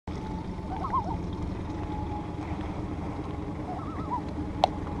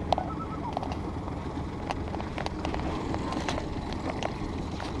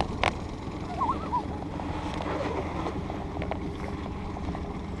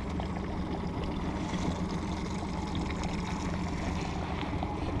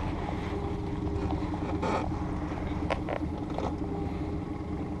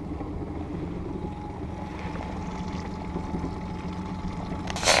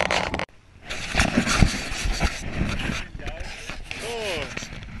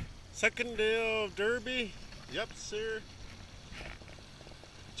Second day of Derby. Yep, sir.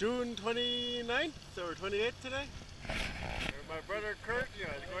 June 29th or 28th today. My brother Kurt, yeah,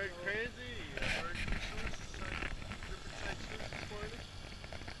 is going crazy. Wearing two shoes, different size shoes this morning.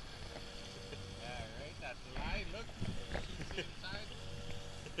 Yeah, right, that's a lie. Look, shoes inside.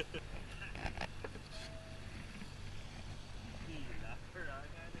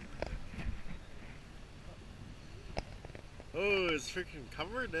 Oh, it's freaking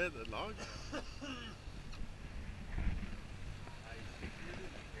covered in the log.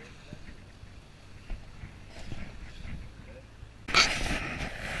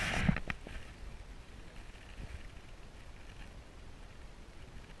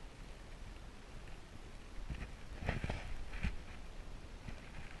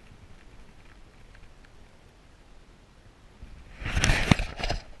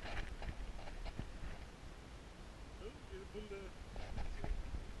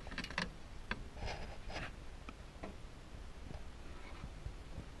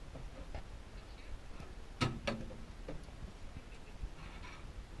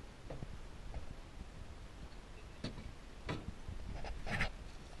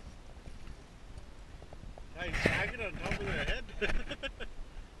 Nice jacket on top of their head.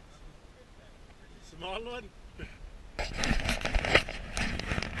 Small one.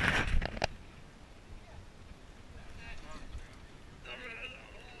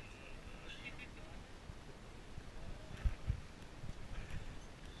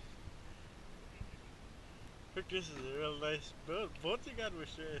 Look, this is a real nice boat. Boat you got was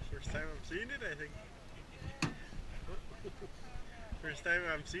first time I'm seeing it, I think. First time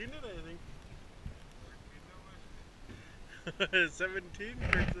I'm seeing it, I think.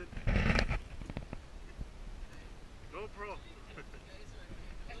 17%. GoPro.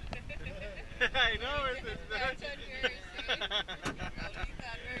 I know it's That's on yours, eh? At least on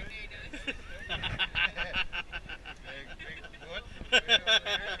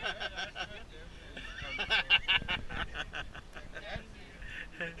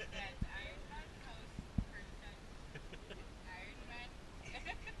her data.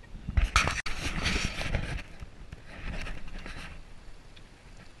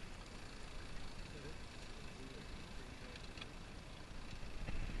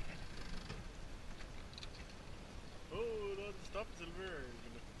 Oh, don't stop, Silver.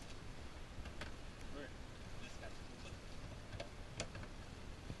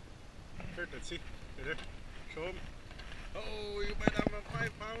 Here, let's see. Right there. Show him. Oh, you might have a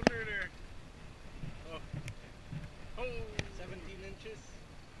 5-pounder there. Oh. Oh. 17 inches.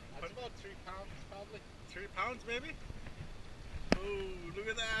 That's about 3 pounds, probably. 3 pounds, maybe? Oh, look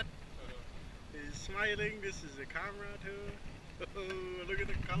at that. He's smiling. This is a camera, too. Oh, look at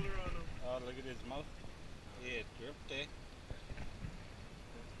the color on him. Oh, look at his mouth. Yeah, it dripped, eh?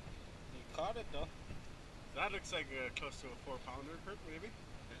 You caught it, though. That looks like close to a 4-pounder, Kurt, maybe?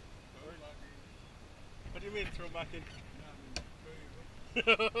 What do you mean, throw back in?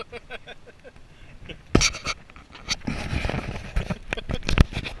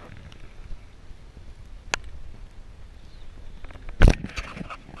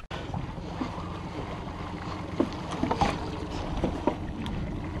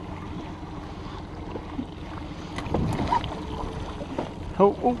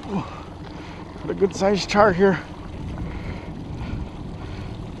 Oh, got a good sized char here.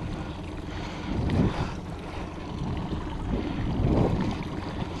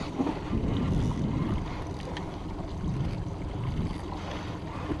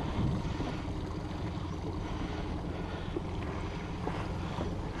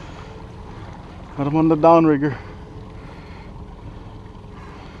 Got him on the downrigger.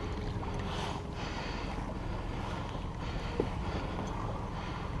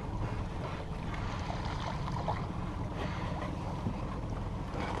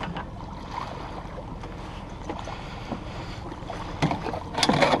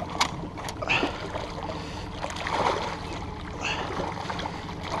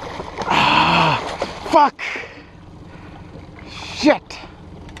 Fuck! Shit!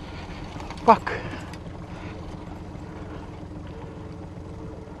 Fuck!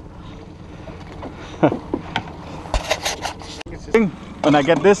 When I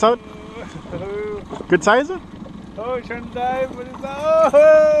get this out, good size? Oh, he shouldn't die, but it's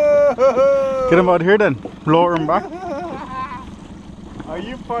Get him out here then, lower him back. Are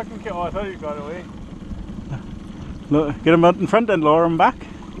you fucking kidding? Oh, I thought you got away. Look, get him out in front and lower him back.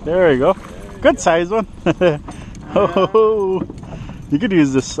 There you go. Good size one. Oh, you could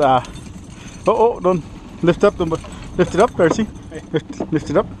use this. Don't lift up, lift it up, Darcy. Lift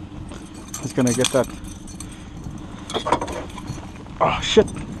it up. Just gonna get that. Oh shit!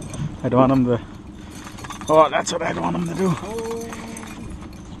 I don't want him to. Oh, that's what I don't want him to do.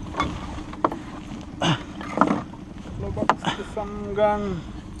 No box to some gun.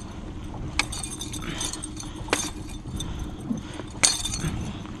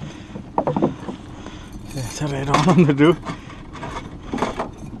 That's what I don't want him to do.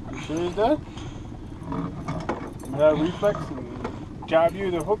 You sure he's dead? That reflex and jab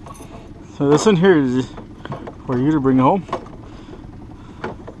you the hook. So this one here is for you to bring home.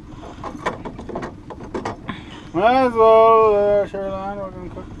 Might as well, Sherline, we're going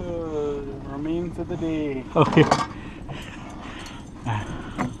to cook the remains of the day. Okay.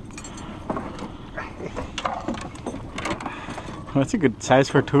 That's a good size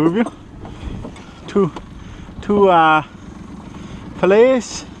for two of you. Two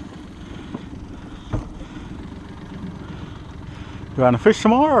fillets. You want to fish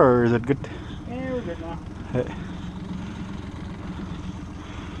some more, or is it good? Yeah, we're good now.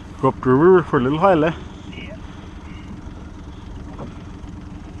 Go up the river for a little while, eh? Yeah.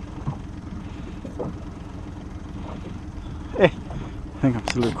 Hey, I think I'm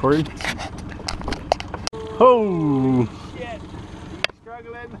still recording. Oh! Shit! He's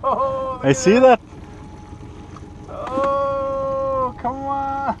struggling. Oh, I see that. Oh, come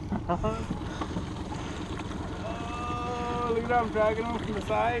on! Oh, look at that! I'm dragging him from the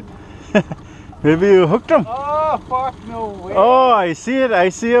side. Maybe you hooked him. Oh, fuck! No way! Oh, I see it. I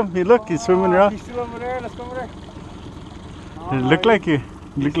see him. He look. He's swimming around. He's still over there. Let's go over there. Oh, It looked like you.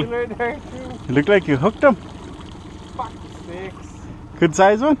 He's still right there too. It looked like you hooked him. Fuck sakes! Good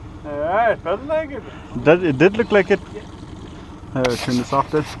size one. Yeah, it felt like it. It did look like it. I'll turn this off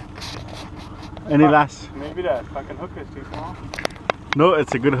then. Any last? Maybe that fucking hook is too small. No,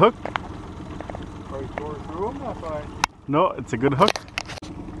 it's a good hook. Or he tore through him. That's why. No, it's a good hook.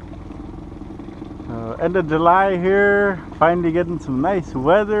 End of July here. Finally getting some nice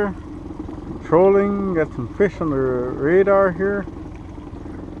weather. Trolling. Got some fish on the radar here.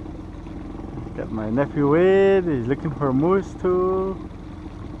 Got my nephew Wade. He's looking for a moose too.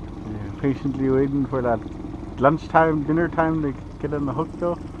 Patiently waiting for that lunchtime, dinner time to get on the hook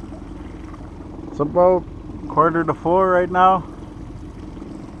though. It's about 3:45 right now.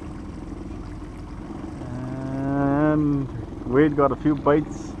 And Wade got a few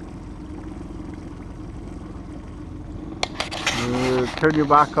bites. Turn your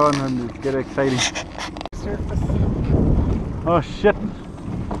back on and get exciting. Surface. Oh shit!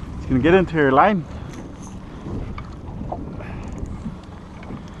 It's gonna get into your line.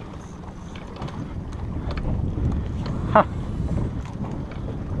 Huh.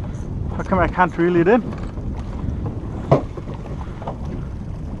 How come I can't reel it in?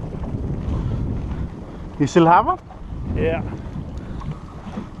 You still have them? Yeah.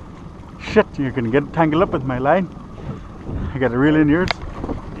 Shit, you're gonna get tangled up with my line. I gotta reel in yours.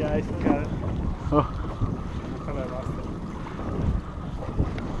 Yeah, I still got it. Oh. I thought I lost it.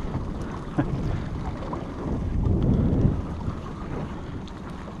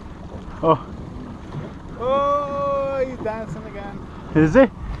 Oh, Oh, he's dancing again. is he?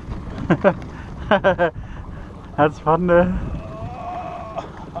 That's fun.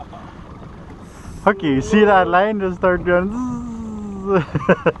 Okay, you see that line just start going.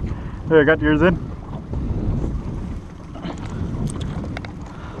 There, I got yours in.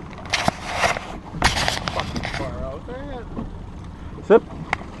 Fucking far out there. Sit.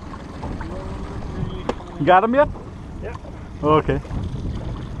 You got him yet? Yeah. Okay.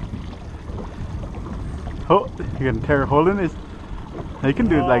 Oh, you can tear a hole in his. You can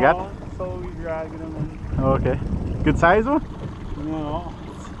do it like that. Slowly dragging him in. Okay. Good size one? No,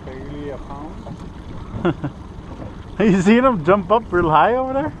 it's barely a pound. You seen him jump up real high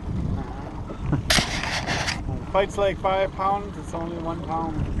over there? Fight's like 5 pounds, it's only 1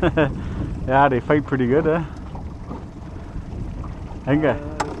 pound. Yeah, they fight pretty good, eh? Hang on.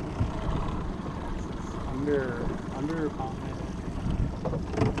 Under a pound.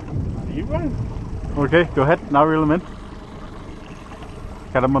 Not even. Okay, go ahead. Now reel him in.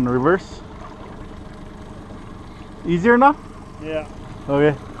 Got him on the reverse. Easier now? Yeah.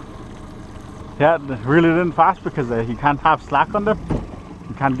 Okay. Yeah, reel it in fast because you can't have slack on them.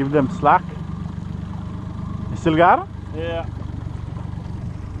 You can't give them slack. You still got them? Yeah.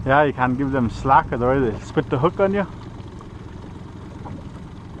 Yeah, you can't give them slack, otherwise they'll spit the hook on you.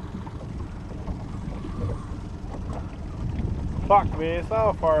 Fuck me, it's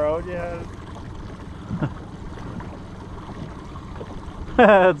how far out you had.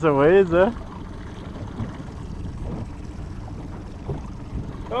 That's a ways, eh?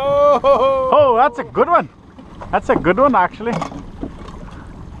 Oh, that's a good one. That's a good one, actually.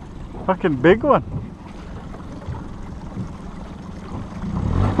 Fucking big one.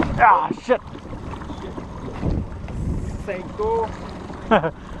 Ah, shit. Psycho.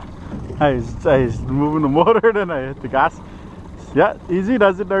 I was moving the motor, then I hit the gas. Yeah, easy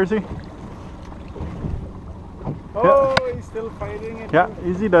does it, Darcy. Oh, he's still fighting it. Yeah,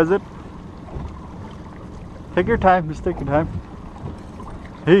 easy does it. Take your time, just take your time.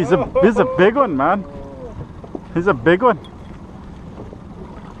 He's a big one, man. He's a big one.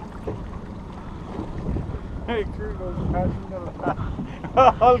 Hey, crew goes passing the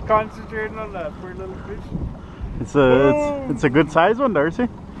I'll concentrate on that poor little fish. It's a good size one, Darcy.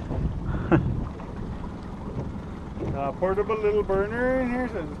 Portable little burner in here,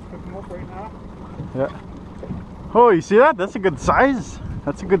 so just cook them up right now. Yeah. Oh, you see that? That's a good size.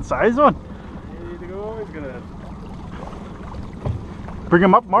 That's a good size one. Ready to go? He's gonna Bring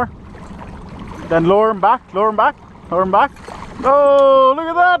him up more. Then lower him back, lower him back, lower him back. Oh, look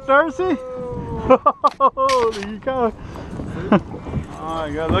at that, Darcy. Holy cow. Oh,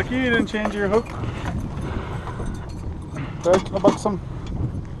 you got lucky you didn't change your hook. Right, how about some?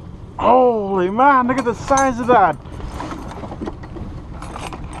 Holy man, look at the size of that.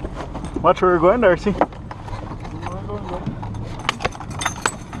 Watch where we're going, Darcy.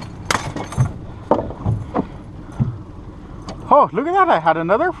 Oh, look at that, I had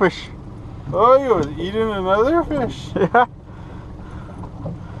another fish. Oh, you was eating another fish. Yeah.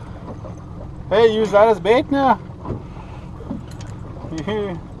 Hey, use that as bait now.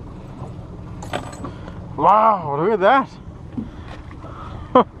 Wow, look at that.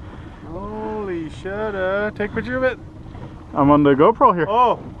 Holy shit, take a picture of it. I'm on the GoPro here.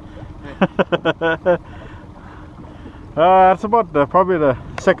 Oh. That's about probably the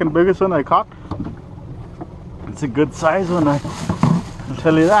second biggest one I caught. It's a good size one, I'll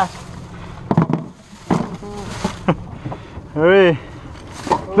tell you that. Hey,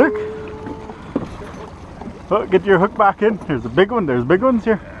 look. Oh, get your hook back in. There's a big one. There's big ones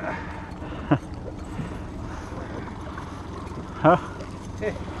here. Huh?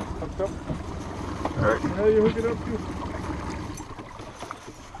 Hey, hooked up. All right. How do you hook it up to?